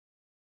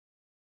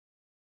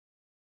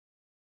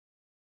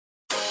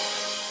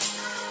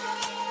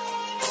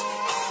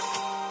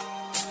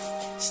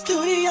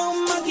Studio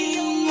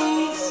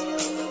monkeys,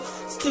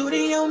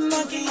 studio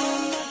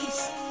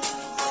monkeys.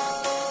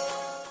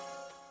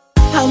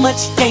 How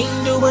much game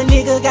do a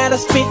nigga gotta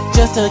spit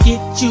just to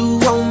get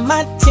you on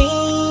my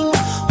team?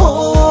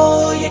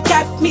 Oh, you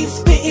got me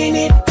spitting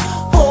it.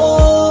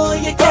 Oh,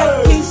 you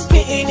got me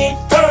spitting it.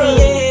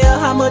 Yeah,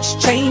 how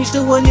much change do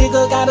a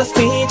nigga gotta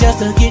spend just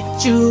to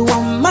get you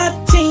on my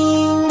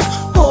team?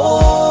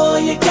 Oh,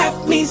 you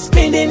got me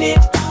spending it.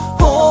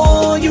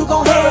 Oh, you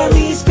gon' have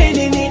me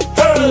spending it.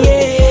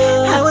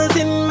 Yeah, I was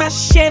in my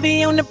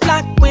Chevy on the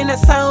block when I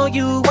saw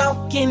you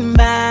walking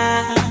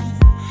by,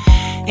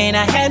 and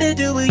I had to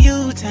do a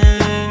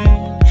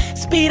U-turn,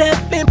 speed up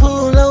and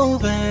pull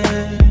over.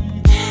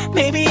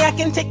 Maybe I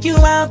can take you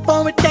out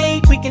for a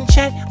date, we can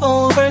chat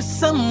over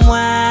some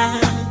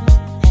wine.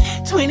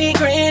 20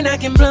 grand I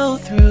can blow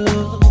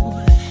through,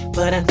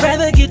 but I'd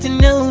rather get to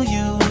know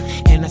you.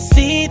 And I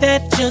see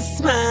that you're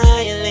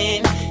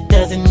smiling,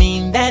 doesn't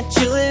mean that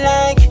you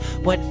like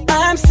what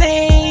I'm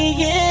saying.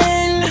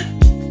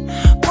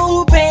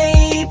 Oh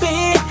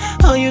baby,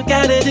 all you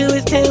gotta do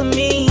is tell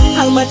me,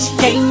 how much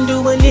game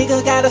do a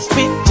nigga gotta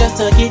spit just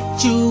to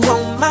get you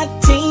on my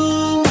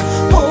team?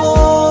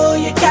 Oh,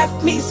 you got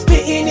me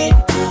spitting it.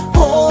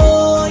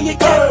 Oh, you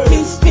got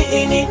me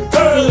spitting it.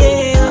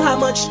 Yeah, how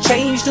much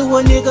change do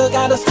a nigga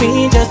gotta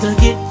spend just to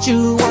get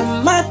you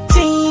on my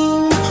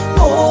team?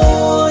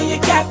 Oh, you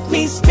got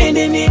me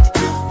spending it.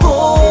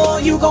 Oh,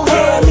 you gon'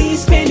 have me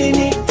spending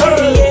it.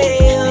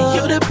 Yeah,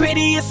 you're the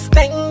prettiest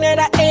thing that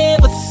I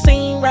ever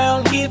seen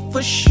round here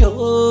for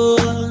sure.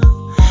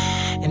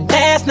 And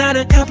that's not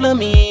a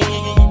compliment,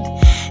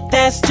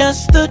 that's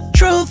just the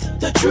truth,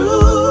 the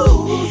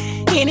truth.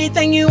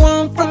 Anything you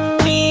want from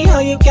me,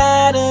 all you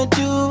gotta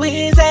do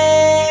is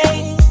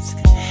ask.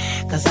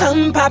 Cause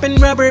I'm popping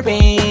rubber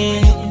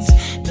bands,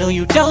 no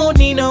you don't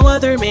need no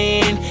other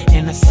man.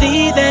 And I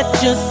see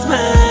that you're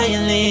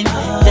smiling,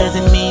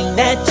 doesn't mean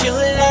that you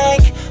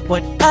like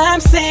what I'm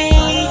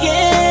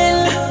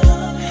saying.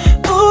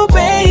 Ooh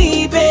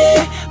baby,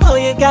 all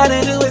you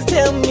gotta do is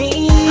tell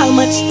me, how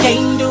much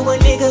game do a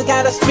nigga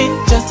gotta spit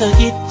just to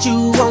get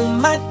you on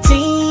my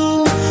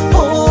team?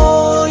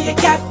 Oh, you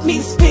got me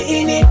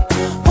spitting it.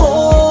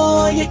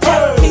 Oh, you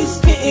got me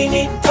spitting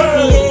it.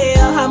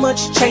 Yeah, how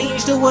much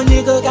change do a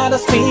nigga gotta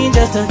spend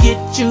just to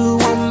get you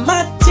on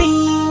my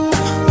team?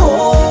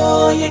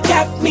 Oh, you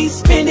got me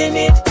spending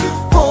it.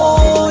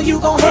 Oh, you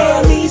gon'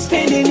 have me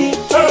spending it.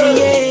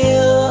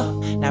 Yeah,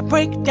 now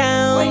break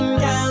down,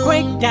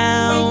 break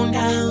down,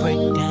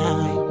 break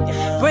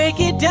down, break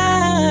it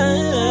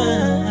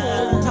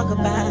down. Talk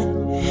about,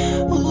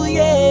 ooh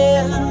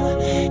yeah.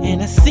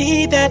 And I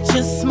see that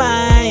you're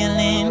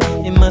smiling,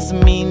 it must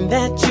mean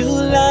that you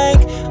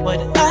like what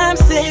I'm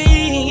saying.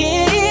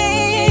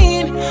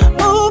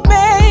 Ooh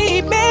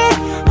baby,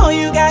 all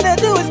you gotta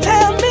do is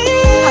tell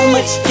me, how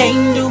much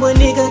game do a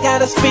nigga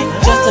gotta spit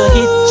just to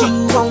get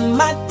you on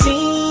my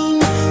team?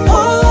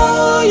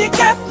 Oh, you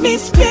got me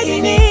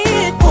spitting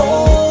it.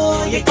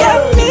 Oh, you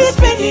got me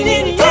spitting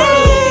it.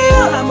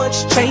 Yeah, how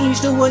much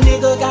change do a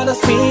nigga gotta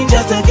spend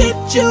just to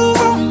get you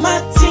on my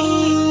team?